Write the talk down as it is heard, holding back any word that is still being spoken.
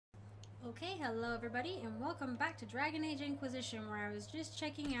Okay, hello everybody, and welcome back to Dragon Age Inquisition, where I was just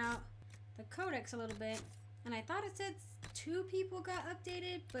checking out the codex a little bit, and I thought it said 2 people got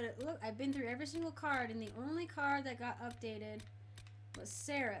updated, but I've been through every single card, and the only card that got updated was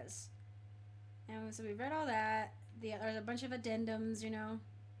Sarah's. And so we read all that. There's a bunch of addendums, you know,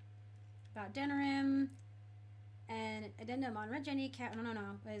 about Denerim, and addendum on Red Jenny,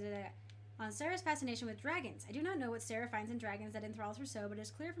 what is it? On Sarah's fascination with dragons. I do not know what Sarah finds in dragons that enthralls her so, but it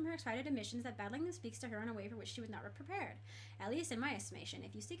is clear from her excited admissions that battling them speaks to her in a way for which she was not prepared. At least in my estimation.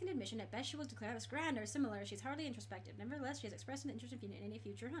 If you seek an admission, at best she will declare us grand or similar. She's hardly introspective. Nevertheless, she has expressed an interest in any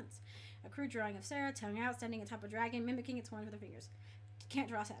future hunts. A crude drawing of Sarah, tongue out, standing atop a dragon, mimicking its horns with her fingers. Can't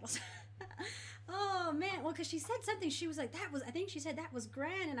draw saddles. Oh man, well, because she said something, she was like, I think she said that was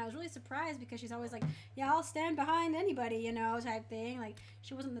grand, and I was really surprised because she's always like, yeah, I'll stand behind anybody, you know, type thing. Like,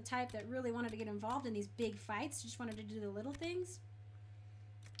 she wasn't the type that really wanted to get involved in these big fights. She just wanted to do the little things.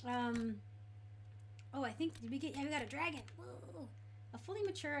 Oh, I think, we got a dragon. Whoa. A fully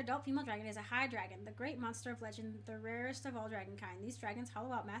mature adult female dragon is a high dragon, the great monster of legend, the rarest of all dragon kind. These dragons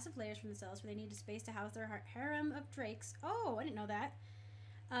hollow out massive layers from themselves where they need a space to house their harem of drakes. Oh, I didn't know that.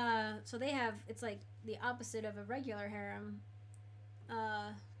 So they have, it's like the opposite of a regular harem.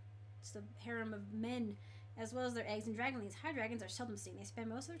 It's the harem of men, as well as their eggs and dragonlings. High dragons are seldom seen. They spend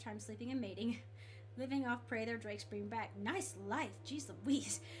most of their time sleeping and mating, living off prey their drakes bring back. Nice life, jeez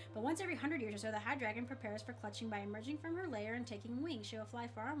Louise. But once every 100 years or so, the high dragon prepares for clutching by emerging from her lair and taking wing. She will fly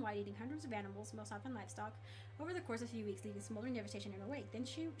far and wide, eating hundreds of animals, most often livestock, over the course of a few weeks, leaving smoldering devastation in her wake. Then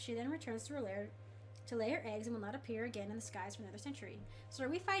she then returns to her lair to lay her eggs and will not appear again in the skies for another century. So are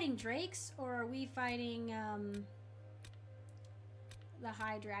we fighting drakes, or are we fighting the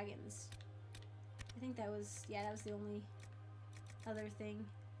high dragons? I think that was, yeah, that was the only other thing.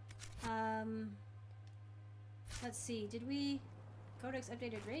 Let's see, did we... Codex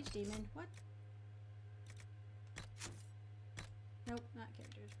updated Rage Demon. What? Nope, not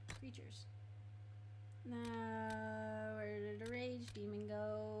characters. Creatures. Now, where did the Rage Demon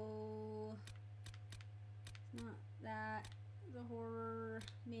go? Not that. The horror,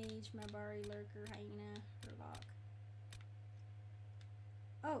 mage, Mabari, lurker, hyena, Herlock.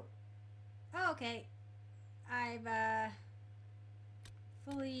 Oh, okay. I've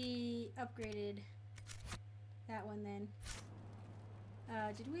fully upgraded that one then.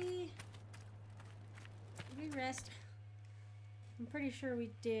 Did we rest? I'm pretty sure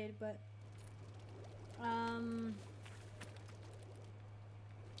we did, but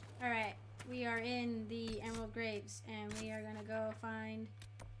alright. We are in the Emerald Graves, and we are gonna go find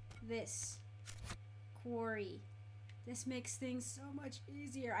this quarry. This makes things so much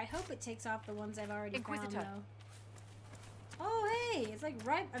easier. I hope it takes off the ones I've already found, though. Oh, hey! It's like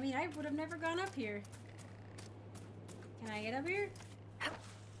right... I mean, I would have never gone up here. Can I get up here?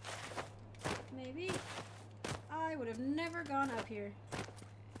 Maybe. I would have never gone up here.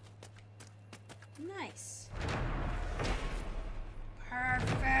 Nice.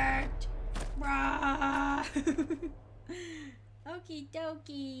 Perfect! Okie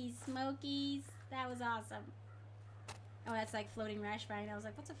dokie, Smokies. That was awesome. Oh, that's like floating rash vine. I was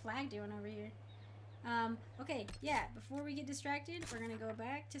like, what's a flag doing over here? Okay, yeah, before we get distracted, we're gonna go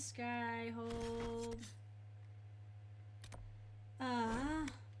back to Skyhold.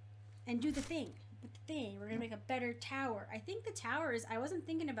 And do the thing. With the thing, we're gonna make a better tower. I think the tower is, I wasn't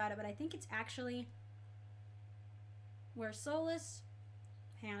thinking about it, but I think it's actually where Solus...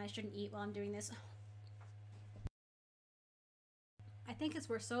 Hang on, I shouldn't eat while I'm doing this. I think it's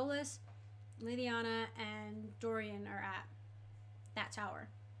where Solus, Lydiana, and Dorian are at. That tower.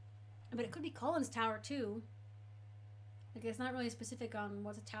 But it could be Cullen's tower, too. Like, it's not really specific on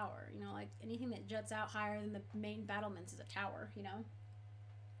what's a tower. You know, like, anything that juts out higher than the main battlements is a tower, you know?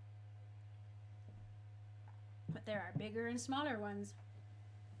 But there are bigger and smaller ones.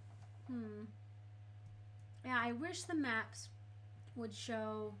 Yeah, I wish the maps would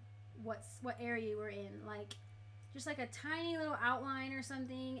show what area we're in, like just like a tiny little outline or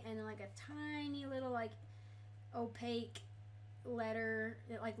something, and then like a tiny little like opaque letter,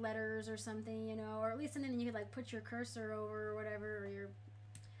 like letters or something, you know, or at least something you could like put your cursor over or whatever, or your,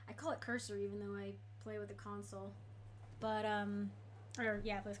 I call it cursor even though I play with the console, but or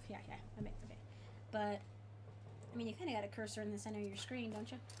yeah, I mean, okay, but I mean, you kind of got a cursor in the center of your screen,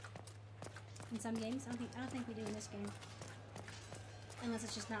 don't you? In some games, I don't think we do in this game. Unless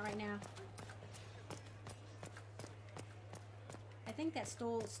it's just not right now. I think that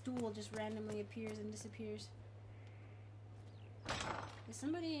stool just randomly appears and disappears. Is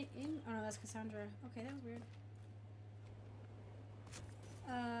somebody in? Oh no, that's Cassandra. Okay, that was weird.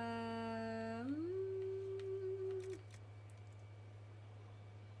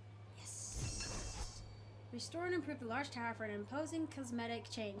 Yes. Restore and improve the large tower for an imposing cosmetic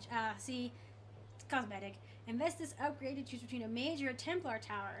change. See, it's cosmetic. Invest this upgrade to choose between a mage or a Templar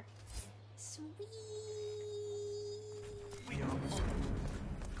tower. Sweet. We are.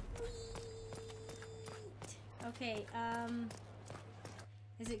 Okay,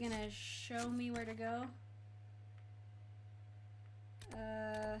 is it gonna show me where to go?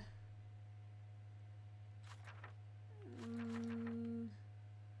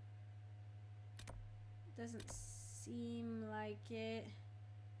 Doesn't seem like it.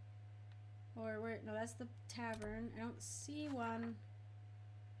 Or where? No, that's the tavern. I don't see one.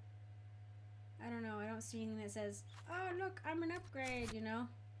 I don't know. I don't see anything that says, "Oh, look, I'm an upgrade," you know?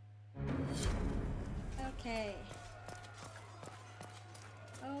 Okay.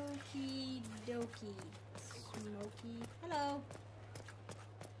 Okie dokie. Smoky. Hello.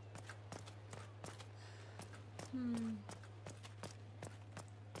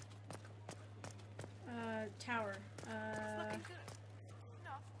 Tower. It's looking good.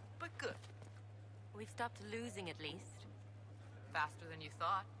 No, but good. We've stopped losing at least. Faster than you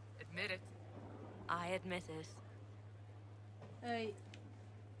thought. Admit it. I admit it.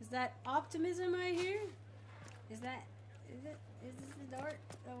 Is that optimism I hear? Is this the door?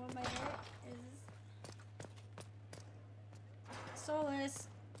 The one by door? Is this... Solus,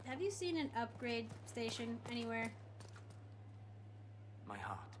 have you seen an upgrade station anywhere? My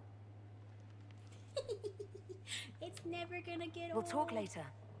heart. It's never gonna get We'll old. talk later.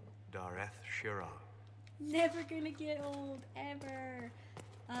 Dareth Shira. Never gonna get old, ever.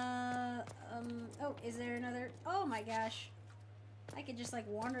 Oh, is there another? Oh my gosh. I could just like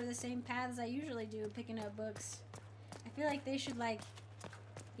wander the same paths I usually do picking up books. I feel like they should like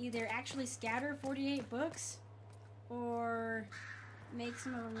either actually scatter 48 books or make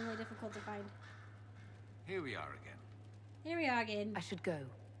some of them really difficult to find. Here we are again. Here we are again. I should go.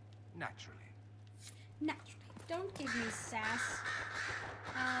 Naturally. Naturally. Don't give me sass.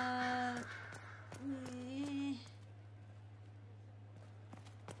 Give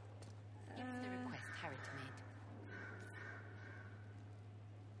us the request Harriet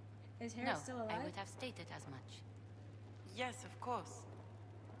made. Is Harriet No, still alive? I would have stated as much. Yes, of course.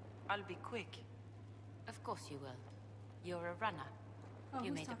 I'll be quick. Of course you will. You're a runner. Oh,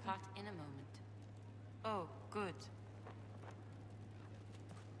 You who's may talking? depart in a moment. Oh, good.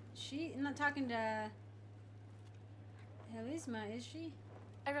 I'm not talking to Helisma, is she?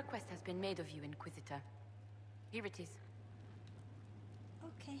 A request has been made of you, Inquisitor. Here it is.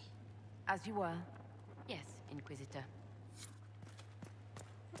 Okay. As you were. Yes, Inquisitor.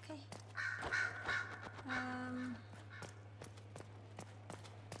 Okay.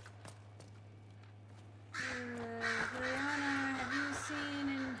 Liliana, have you seen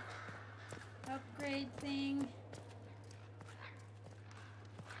an upgrade thing?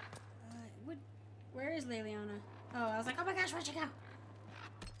 Where is Liliana? Oh, I was like, oh my gosh, where'd she go?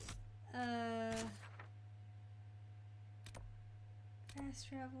 Fast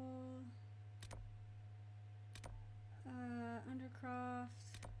travel. Undercroft.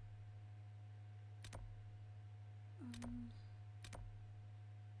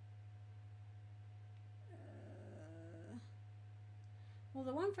 Well,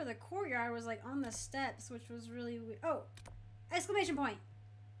 the one for the courtyard was like on the steps, which was really weird. Oh! Exclamation point!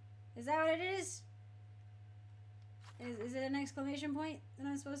 Is that what it is? Is it an exclamation point that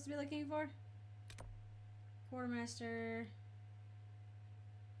I'm supposed to be looking for? Quartermaster.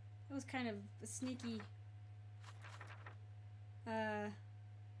 That was kind of a sneaky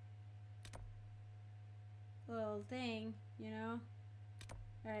little thing, you know?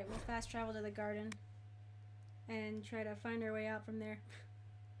 Alright, we'll fast travel to the garden and try to find our way out from there.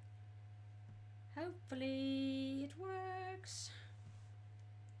 Hopefully it works.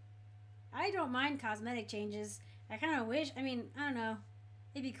 I don't mind cosmetic changes. I kind of wish, I mean, I don't know.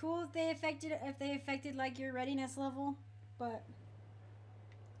 It'd be cool if they affected like your readiness level, but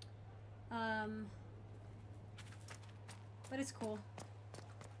it's cool.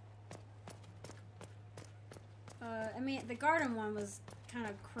 I mean, the garden one was kind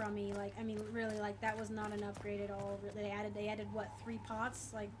of crummy. Like, I mean, really, like that was not an upgrade at all. They added what, 3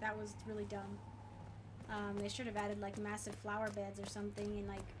 pots? Like that was really dumb. They should have added like massive flower beds or something, and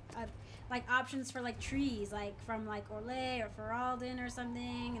like options for like trees, like from like Orlais or Feralden or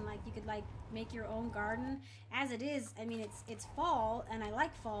something, and like you could like make your own garden. As it is, I mean, it's fall, and I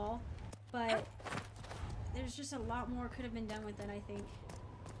like fall, but there's just a lot more could have been done with it, I think.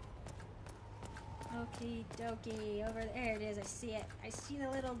 Okie dokie, over there it is. I see it. I see the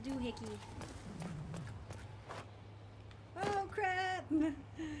little doohickey. Oh crap! Whoa,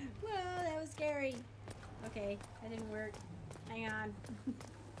 that was scary. Okay, that didn't work. Hang on.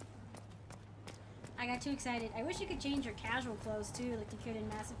 I got too excited. I wish you could change your casual clothes too, like you could in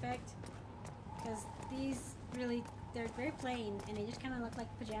Mass Effect. Because these really, they're very plain and they just kind of look like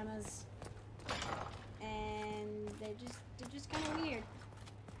pajamas. And they're just kind of weird.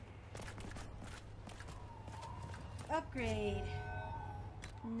 Upgrade.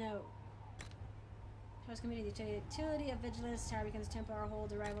 No. Tower's committed to the utility of vigilance. Tower becomes temporary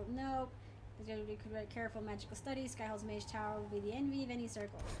hold arrival. No. There's going to be careful magical studies. Skyhold's mage tower will be the envy of any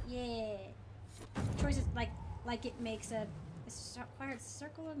circle. Yeah. Choices like it makes a acquired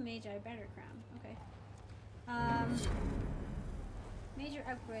circle of magi banner crown. Okay. Major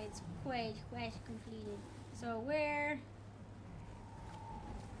upgrades. Quest completed. So where?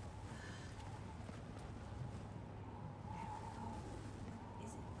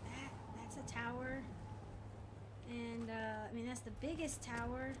 Is it that? That's a tower. And I mean that's the biggest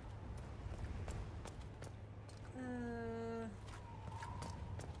tower.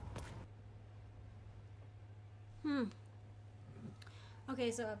 Okay,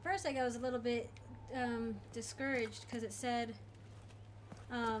 so at first I was a little bit discouraged because it said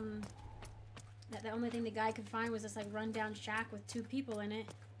that the only thing the guy could find was this like rundown shack with 2 people in it,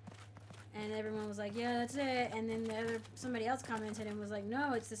 and everyone was like, "Yeah, that's it." And then somebody else commented and was like,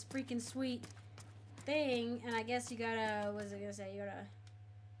 "No, it's this freaking sweet thing." And I guess you gotta, what was I gonna say? You gotta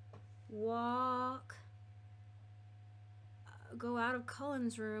walk. Go out of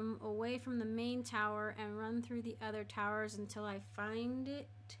Cullen's room, away from the main tower, and run through the other towers until I find it.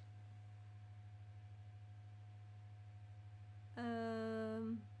 I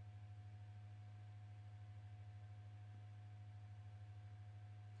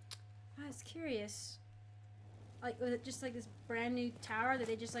was curious. Like, was it just like this brand new tower that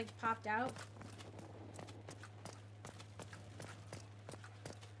they just like popped out?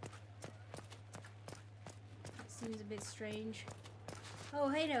 Seems a bit strange. Oh,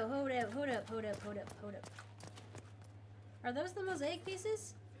 hey no, hold up. Are those the mosaic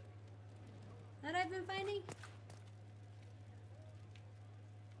pieces that I've been finding?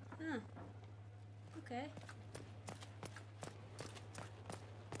 Huh. Okay.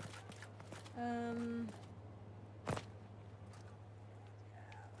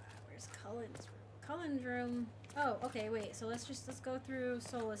 Where's Cullen's room? Cullen's room. Oh, okay, wait, so let's go through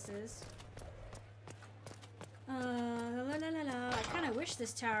Solus's. I kind of wish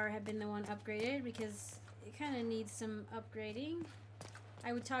this tower had been the one upgraded because it kind of needs some upgrading.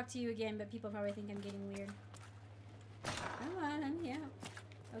 I would talk to you again, but people probably think I'm getting weird. Come on, let me out.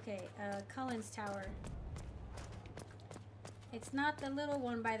 Okay, Cullen's tower. It's not the little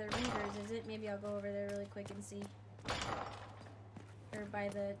one by the readers, is it? Maybe I'll go over there really quick and see. Or by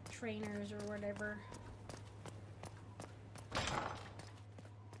the trainers or whatever.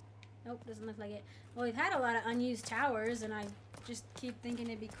 Nope, doesn't look like it. Well, we've had a lot of unused towers, and I just keep thinking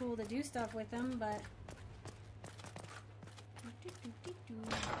it'd be cool to do stuff with them, but...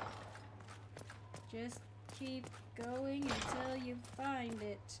 Just keep going until you find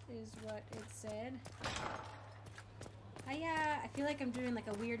it, is what it said. I feel like I'm doing like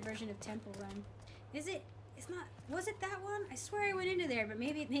a weird version of Temple Run. Is it? It's not... Was it that one? I swear I went into there, but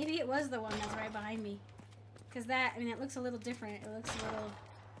maybe it was the one that's right behind me. Because that, I mean, it looks a little different. It looks a little...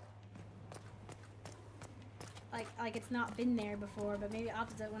 Like it's not been there before, but maybe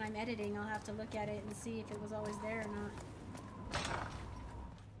when I'm editing, I'll have to look at it and see if it was always there or not.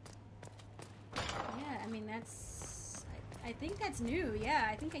 Yeah, I mean, that's... I think that's new, yeah.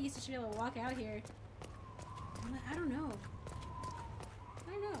 I think I used to be able to walk out here. I don't know.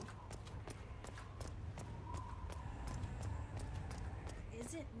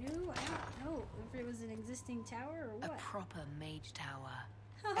 Is it new? I don't know if it was an existing tower or what. A proper mage tower.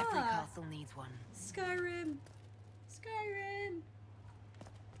 Haha. Every castle needs one. Skyrim!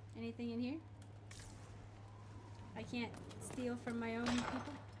 Anything in here? I can't steal from my own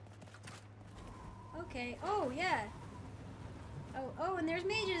people? Okay. Oh, yeah. Oh, and there's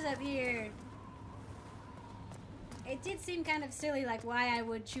mages up here. It did seem kind of silly, like why I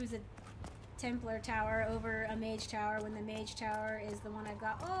would choose a Templar tower over a mage tower when the mage tower is the one I've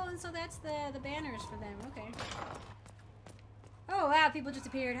got. Oh, and so that's the banners for them. Okay. Oh, wow, people just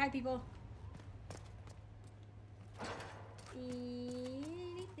appeared. Hi, people.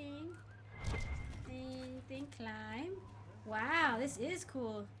 Anything climb? Wow, this is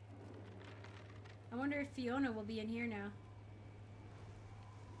cool. I wonder if Fiona will be in here now.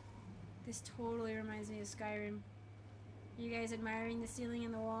 This totally reminds me of Skyrim. You guys admiring the ceiling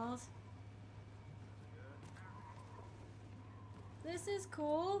and the walls? This is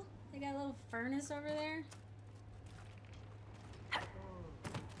cool. They got a little furnace over there.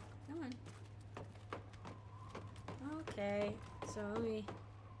 Come on. Okay, so let me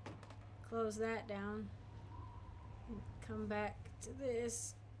close that down. And come back to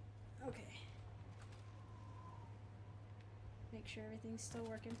this. Okay. Make sure everything's still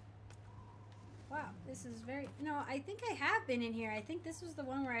working. Wow, this is very... No, I think I have been in here. I think this was the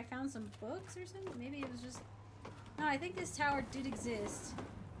one where I found some books or something. Maybe it was just... No, I think this tower did exist.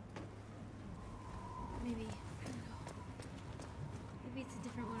 Maybe. I don't know. Maybe it's a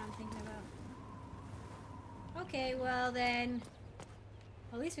different one I'm thinking about. Okay, well then...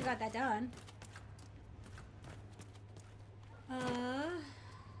 At least we got that done.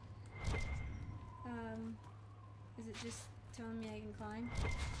 Is it just telling me I can climb?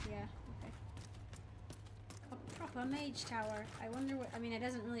 Yeah, okay. A proper mage tower. I wonder what... I mean, it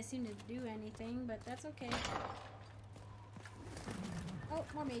doesn't really seem to do anything, but that's okay. Oh,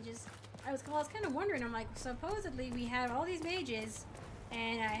 more mages. I was kind of wondering, I'm like, supposedly we have all these mages,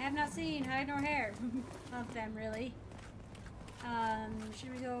 and I have not seen hide nor hair of them, really.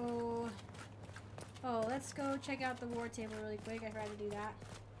 Should we go... Oh, let's go check out the war table really quick. I forgot to do that.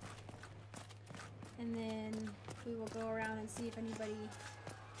 And then we will go around and see if anybody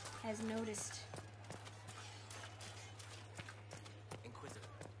has noticed. Inquisitor.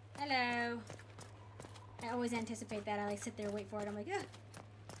 Hello. I always anticipate that. I like sit there and wait for it. I'm like, ah.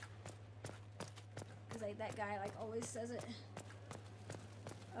 Cause like that guy like always says it.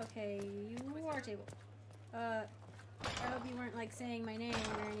 Okay, war table. I hope you weren't like saying my name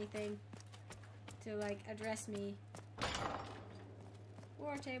or anything to like address me.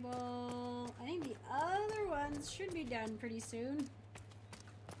 War table. I think the other ones should be done pretty soon.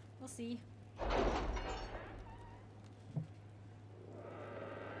 We'll see.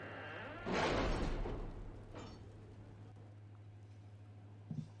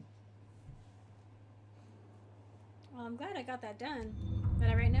 Well, I'm glad I got that done.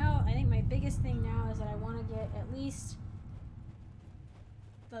 But right now, I think my biggest thing now is that I want to get at least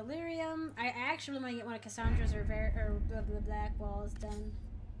the lyrium. I actually want to get one of Cassandra's or the black walls done.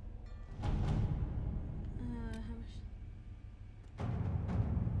 How much?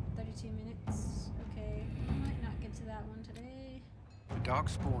 32 minutes. Okay, I might not get to that one today. The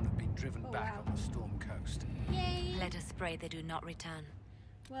Darkspawn have been driven back wow. on the Storm Coast. Yay! Let us pray they do not return.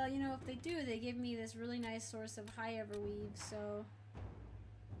 Well, you know, if they do, they give me this really nice source of high everweave, so...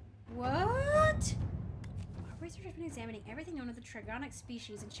 What? Our researcher has been examining everything known of the Trigonic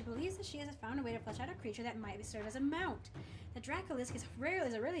species, and she believes that she has found a way to flesh out a creature that might serve as a mount. The Dracolisk is a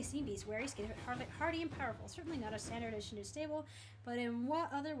rarely seen beast, wary, skinny, hardy, and powerful. Certainly not a standard addition to stable, but in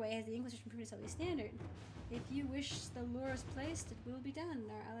what other way has the Inquisition proved itself a standard? If you wish the lure is placed, it will be done.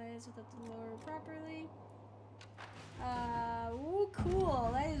 Our allies without the lure properly. Ooh,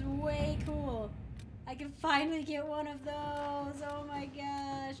 cool. That is way cool. I can finally get one of those. Oh my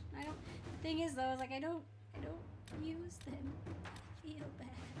gosh. The thing is though, is like I don't use them. I feel bad.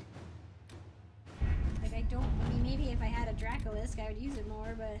 Like I mean maybe if I had a Dracolisk I would use it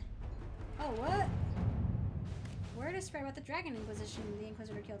more, but oh what? Word is spread about the Dragon Inquisition the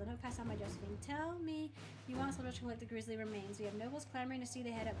Inquisitor killed, and hope pass on my Josephine. Tell me you want Silver to collect the grisly remains. We have nobles clamoring to see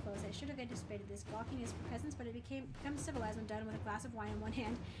the head up close. I should have anticipated this. Gawking is for peasants, but it becomes civilized when done with a glass of wine in one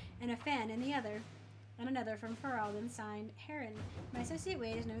hand and a fan in the other. And another from Feralden, signed Heron. My associate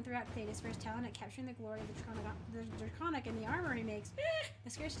Wade is known throughout Thetis for his talent at capturing the glory of the Draconic in the armor he makes. The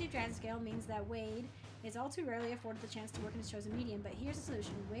scarcity of Dragonscale means that Wade is all too rarely afforded the chance to work in his chosen medium, but here's the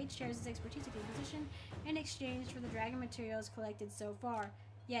solution. Wade shares his expertise with the Inquisition in exchange for the dragon materials collected so far.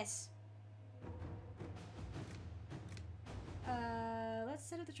 Yes. Let's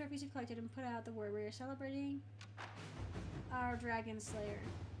set up the trophies you've collected and put out the word. We are celebrating our Dragon Slayer.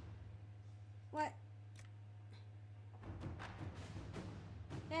 What?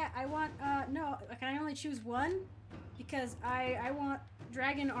 Yeah, I want, no, can I only choose one? Because I want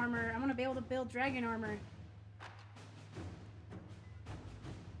dragon armor. I want to be able to build dragon armor.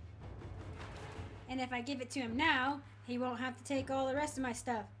 And if I give it to him now, he won't have to take all the rest of my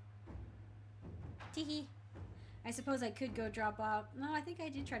stuff. Teehee. I suppose I could go drop off. No, I think I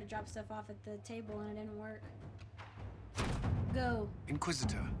did try to drop stuff off at the table and it didn't work. Go.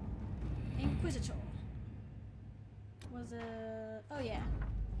 Inquisitor. Inquisitor. Was a... Oh, yeah.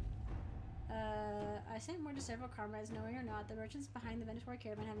 I sent word to several comrades, knowing or not, the merchants behind the Venator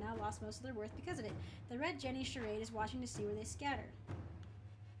caravan have now lost most of their worth because of it. The Red Jenny Charade is watching to see where they scatter.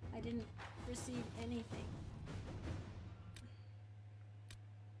 I didn't receive anything.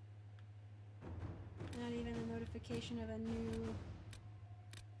 Not even a notification of a new...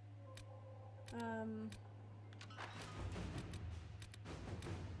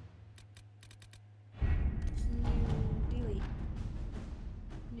 new dealie.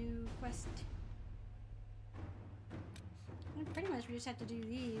 New quest. And pretty much we just have to do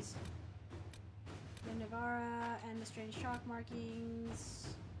these. The Navara and the strange chalk markings.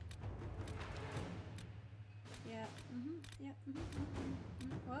 Yeah. Yep.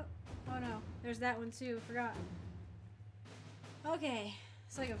 What? Oh no. There's that one too. Forgot. Okay.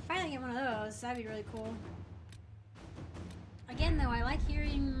 So I can finally get one of those. That'd be really cool. Again, though, I like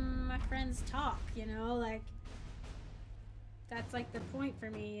hearing my friends talk, you know? Like, that's like the point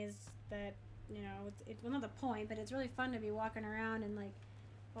for me is that, you know, well, not the point, but it's really fun to be walking around and, like,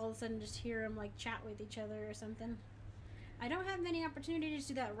 all of a sudden just hear them, like, chat with each other or something. I don't have many opportunities to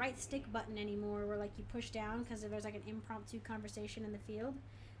do that right stick button anymore where, like, you push down because there's, like, an impromptu conversation in the field.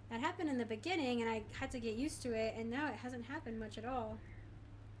 That happened in the beginning, and I had to get used to it, and now it hasn't happened much at all.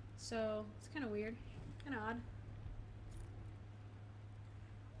 So, it's kind of weird. Kind of odd.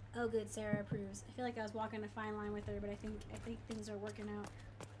 Oh, good. Sarah approves. I feel like I was walking a fine line with her, but I think things are working out.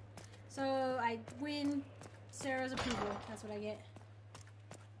 So, I win Sarah's approval. That's what I get.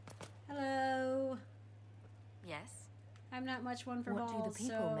 Hello. Yes? I'm not much one for What balls, do the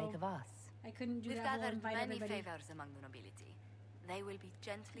people so make of us? I couldn't do We've that whole gathered invite many everybody. favors among the nobility. They will be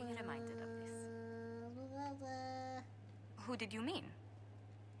gently reminded of this. Who did you mean?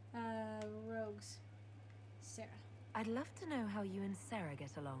 Rogues. Sarah. I'd love to know how you and Sarah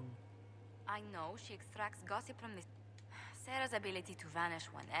get along. I know she extracts gossip from this. Sarah's ability to vanish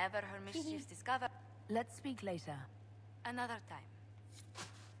whenever her mischief's discovered. Let's speak later. Another time.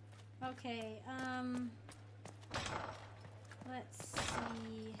 Okay, let's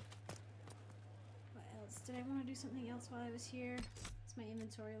see. What else? Did I want to do something else while I was here? What's my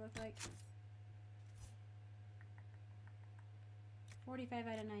inventory look like? 45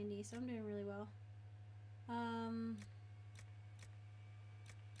 out of 90, so I'm doing really well. I'm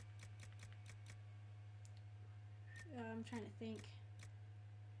trying to think.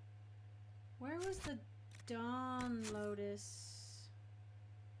 Where was the Dawn Lotus?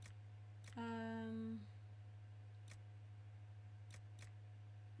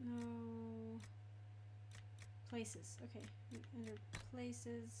 No. Places. Okay. Under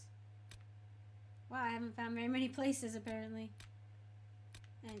places. Wow, I haven't found very many places apparently.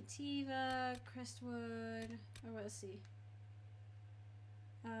 Antiva, Crestwood, or let's see.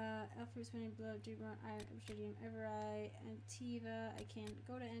 Elfruit, Spinning Blood, Dugron, Iron, Obsidian, Evereye, Antiva. I can't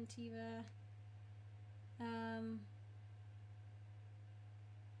go to Antiva.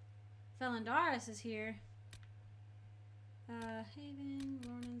 Felandaris is here. Haven,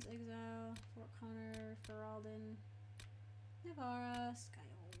 Lornan's Exile, Fort Connor, Feralden, Navara,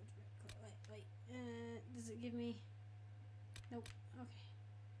 Skyhold. Wait. Does it give me? Nope. Okay.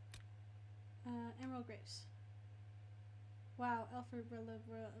 Emerald Grapes. Wow, Elfruit,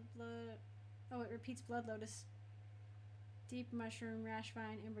 Blood. Oh, it repeats Blood Lotus. Deep Mushroom, Rash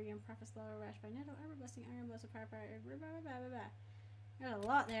Vine, Embryon, Prophet's Law, Rash Vine, Nettle, Arbor Blessing, Iron Blossom, Fire. There's a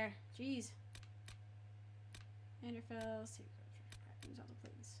lot there. Jeez. Enderfell, Use all the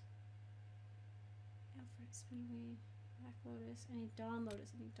plates. Elfruit, Spinning Black Lotus. I need Dawn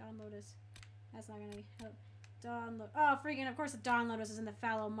Lotus. That's not gonna help. Dawn Lotus. Oh, freaking! Of course, the Dawn Lotus is in the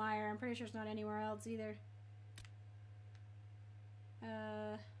Fallow Mire. I'm pretty sure it's not anywhere else either.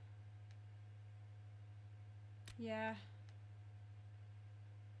 Yeah.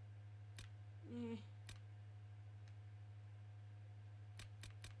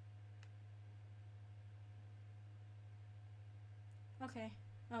 Okay.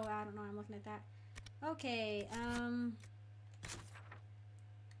 Oh, I don't know. I'm looking at that. Okay.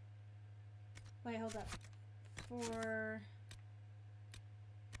 Wait, hold up. No,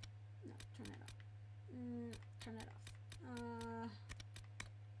 turn that off. Turn that off.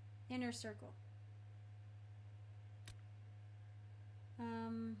 Inner circle.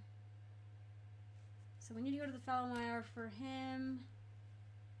 So we need to go to the Fallow Mire for him.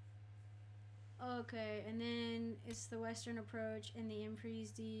 Okay, and then it's the Western Approach and the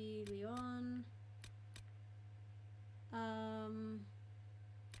Emprise de Leon.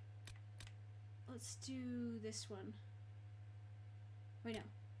 Let's do this one. Wait, no.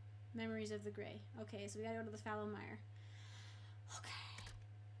 Memories of the Grey. Okay, so we gotta go to the Fallow Mire. Okay.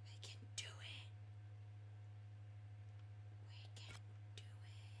 We can do it.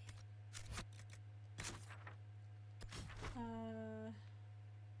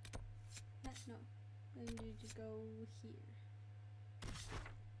 No. Then you just go here.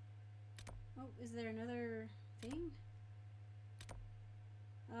 Oh, is there another thing?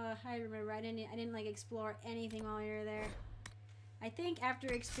 I remember I didn't like explore anything while you were there. I think after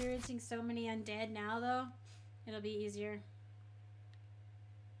experiencing so many undead now though, it'll be easier.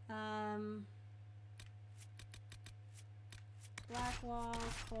 Blackwall,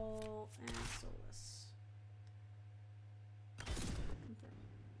 Coal, and Solus. Confirm.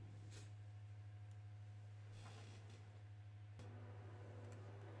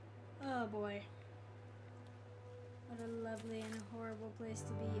 Oh boy. What a lovely and horrible place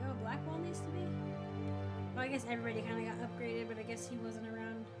to be. Oh, Blackwall needs to be? Well, I guess everybody kind of got upgraded, but I guess he wasn't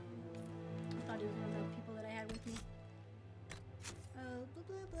around. I thought he was one of the people that I had with me. Oh, blah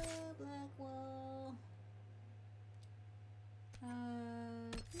blah blah, Blackwall.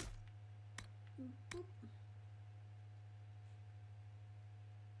 Boop, boop, boop.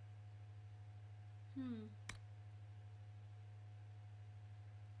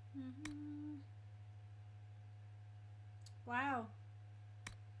 Wow.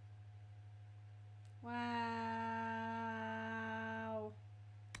 Wow.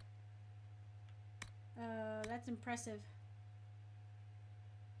 That's impressive.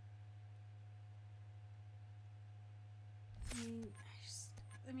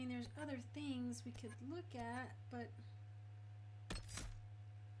 I mean, there's other things we could look at, but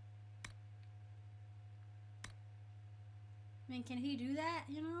I mean, can he do that,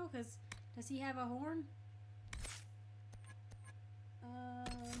 you know? Because does he have a horn?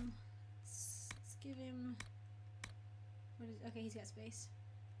 Let's give him... What is... Okay, he's got space.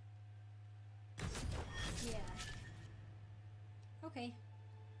 Yeah. Okay.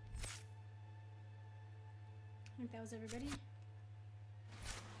 I think that was everybody.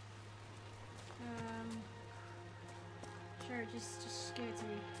 Sure, just give it to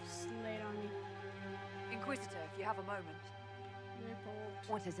me. Just lay it on me. Inquisitor, if you have a moment. Report.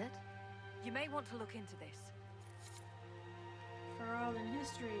 What is it? You may want to look into this. Feralden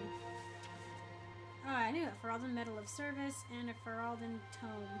history. Oh, I knew it. Feralden Medal of Service and a Feralden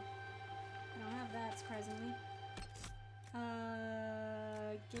Tome. I don't have that, surprisingly.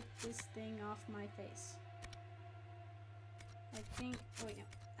 Get this thing off my face. I think... Oh, wait, no.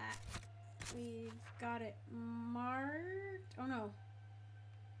 Ah. We've got it marked. Oh, no.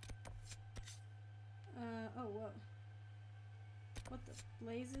 Oh, whoa. What the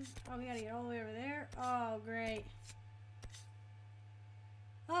blazes? Oh, we gotta get all the way over there? Oh, great.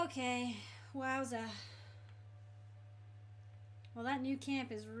 Okay. Wowza. Well, that new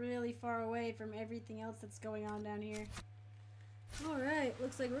camp is really far away from everything else that's going on down here. Alright,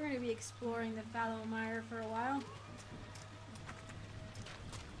 looks like we're going to be exploring the Fallow Mire for a while.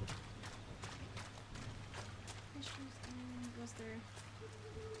 Was there...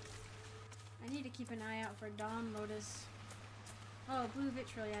 I need to keep an eye out for Dawn Lotus. Oh, blue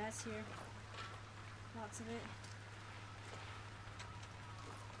vitriol, yeah, that's here. Lots of it.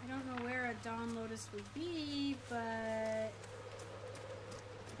 I don't know where a Dawn Lotus would be, but...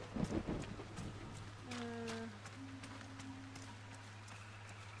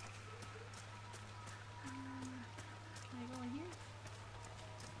 can I go in here?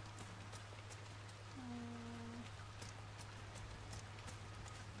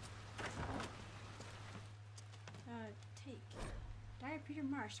 Take. Dire Peter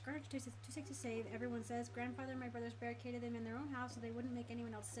Marsh. Scarlet too sick to save, everyone says. Grandfather and my brothers barricaded them in their own house so they wouldn't make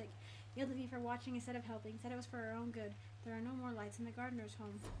anyone else sick. Yelled at me for watching instead of helping. Said it was for our own good. There are no more lights in the gardener's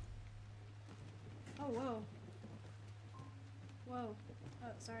home. Oh, whoa. Whoa.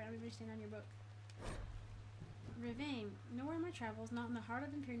 Oh, sorry, I'm reaching on your book. Rivain. Nowhere in my travels, not in the heart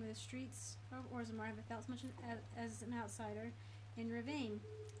of Imperium where the streets of Orzammar have I felt as much as an outsider. In Rivain.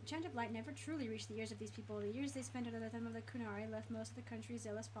 The chant of light never truly reached the ears of these people. The years they spent under the thumb of the Kunari left most of the country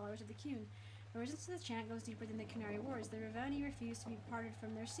zealous followers of the Qun. The resistance to the chant goes deeper than the Kunari wars. The Rivani refuse to be parted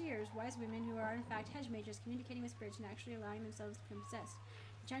from their seers, wise women who are in fact hedge mages, communicating with spirits and actually allowing themselves to become possessed.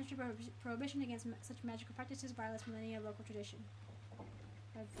 The chant's prohibition against such magical practices violates millennia of local tradition.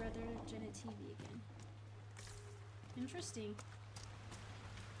 My brother Janet TV again. Interesting.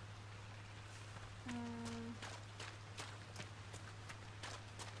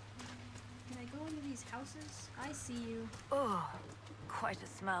 Can I go into these houses? I see you. Oh, quite a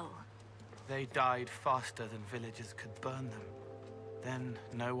smell. They died faster than villagers could burn them. Then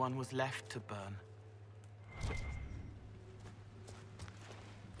no one was left to burn.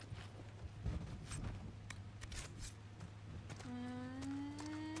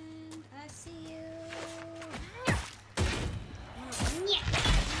 And I see you.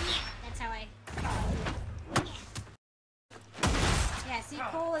 That's how I... Yeah, see,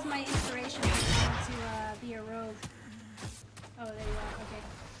 Cole is my inspiration to be a rogue. Oh, there you are. Okay.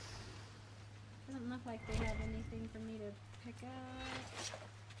 Doesn't look like they have anything for me to pick up.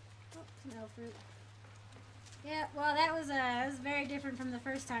 Oh, some elf fruit. Yeah, well, that was very different from the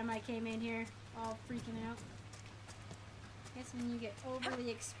first time I came in here, all freaking out. I guess when you get overly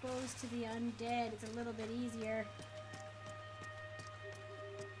exposed to the undead, it's a little bit easier.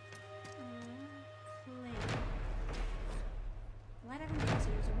 Light Heaven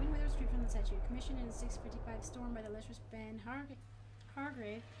Passengers, a wind weather street from the statue. Commissioned in 655 storm by the illustrious Ben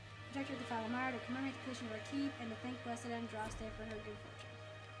Hargrave. protector of the Fallow Mire, to commemorate the completion of our keep, and to thank Blessed Andraste for her good fortune.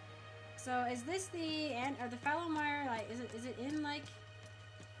 So is this the end? Are the Fallow Mire like? Is it in like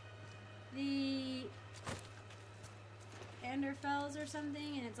the Anderfells or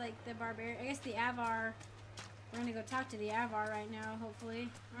something? And it's like the barbarian. I guess the Avar. We're gonna go talk to the Avar right now, hopefully,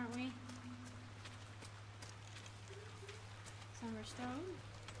 aren't we? Summerstone.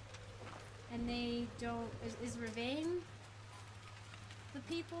 And they don't. Is Ravain the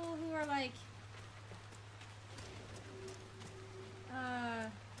people who are like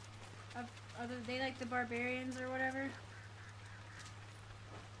are they like the barbarians or whatever?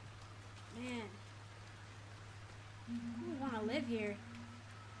 Man, who would want to live here?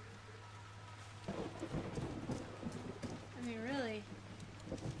 I mean, really.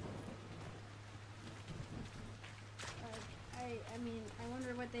 I mean, I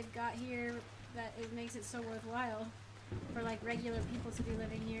wonder what they've got here that it makes it so worthwhile for like regular people to be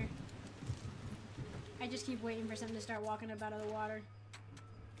living here. I just keep waiting for something to start walking up out of the water.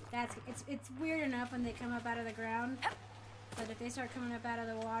 It's weird enough when they come up out of the ground, but if they start coming up out of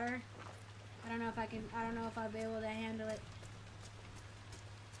the water, I don't know if I'll be able to handle it.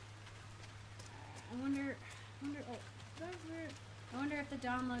 I wonder if the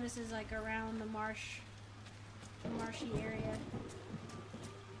Dawn Lotus is like around the marshy area.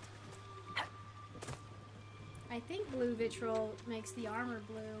 I think blue vitriol makes the armor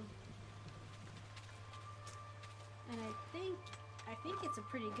blue. And I think it's a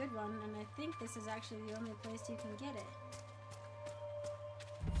pretty good one, and I think this is actually the only place you can get it.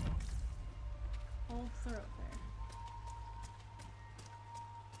 Old Thoroughfare.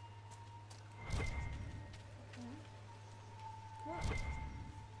 Okay. Whoa.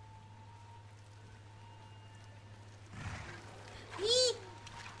 Eee!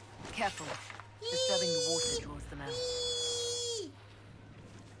 Careful. Disturbing the water draws them out.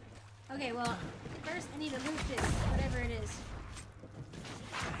 Okay, well, first I need to loot this, whatever it is.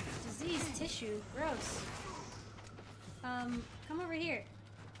 Diseased tissue, gross. Come over here.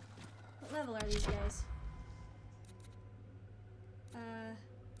 What level are these guys?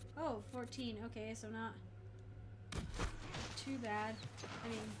 Oh, 14. Okay, so not too bad. I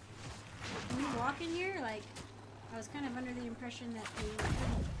mean, can you walk in here? Like, I was kind of under the impression that you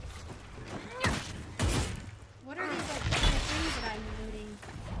couldn't. What are these like things that I'm looting?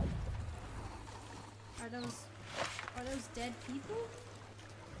 Are those dead people?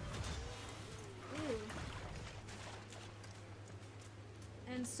 Ooh.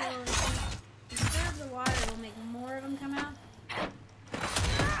 And so if you disturb the water, will make more of them come out.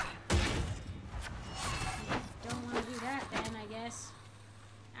 Don't want to do that then, I guess.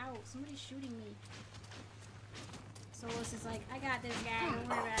 Ow, somebody's shooting me. Solus is like, I got this guy, don't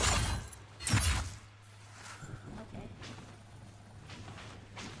worry about it. Okay.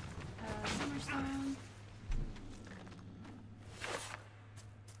 Summerstone.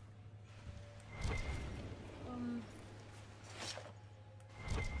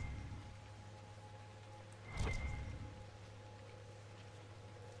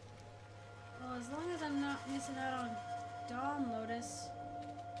 Well, as long as I'm not missing out on Dawn Lotus.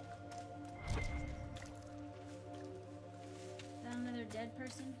 Is that another dead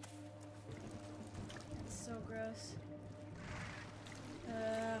person? That's so gross.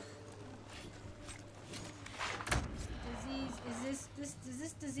 Disease. Is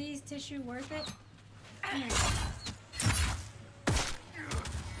this disease tissue worth it? Come here.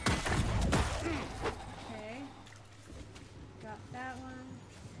 Okay. Got that one.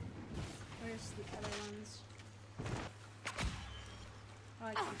 Where's the other ones? Oh,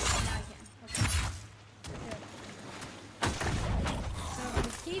 I can. Now I can. Okay. Good. So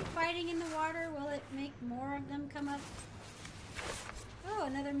if we keep fighting in the water, will it make more of them come up? Oh,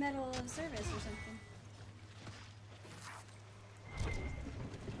 another medal of service or something.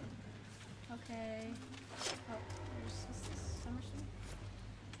 Okay. Oh, there's Summerstone.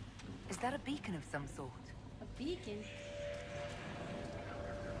 Is that a beacon of some sort? A beacon?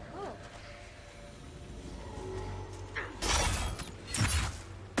 Oh.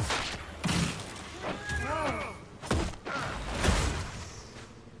 Whoa.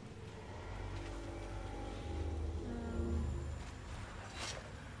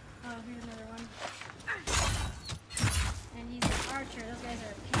 Oh, here's another one. And he's an archer. Those guys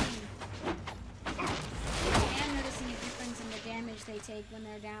are a pain. I am noticing a difference in the damage they take when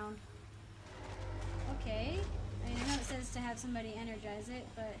they're down. Okay. I mean, I know it says to have somebody energize it,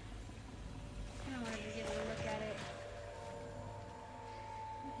 but I kind of wanted to get a look at it.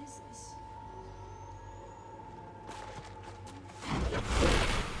 What is this?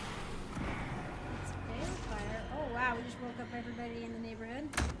 It's balefire. Oh wow, we just woke up everybody in the neighborhood.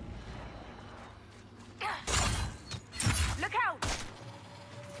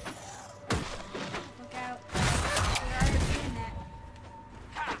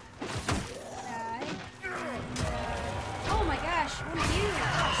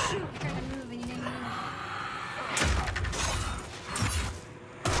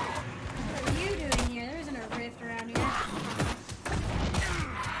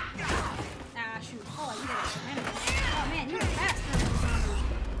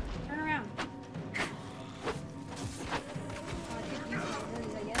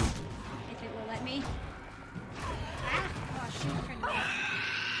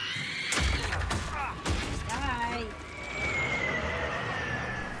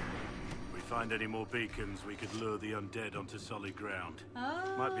 find any more beacons, we could lure the undead onto solid ground.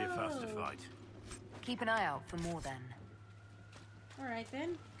 Oh. Might be a faster fight. Keep an eye out for more then. Alright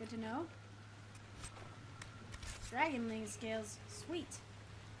then. Good to know. Dragonling scales. Sweet.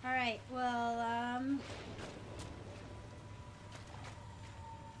 Alright, well,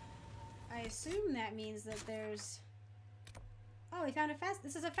 I assume that means that there's... Oh, we found a fast...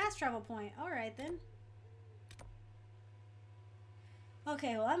 This is a fast travel point. Alright then.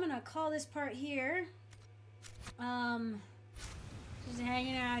 Okay, well, I'm gonna call this part here. Just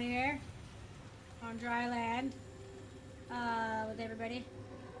hanging out here on dry land with everybody.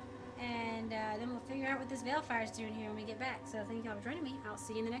 And then we'll figure out what this Valefire's doing here when we get back. So thank y'all for joining me. I'll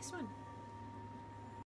see you in the next one.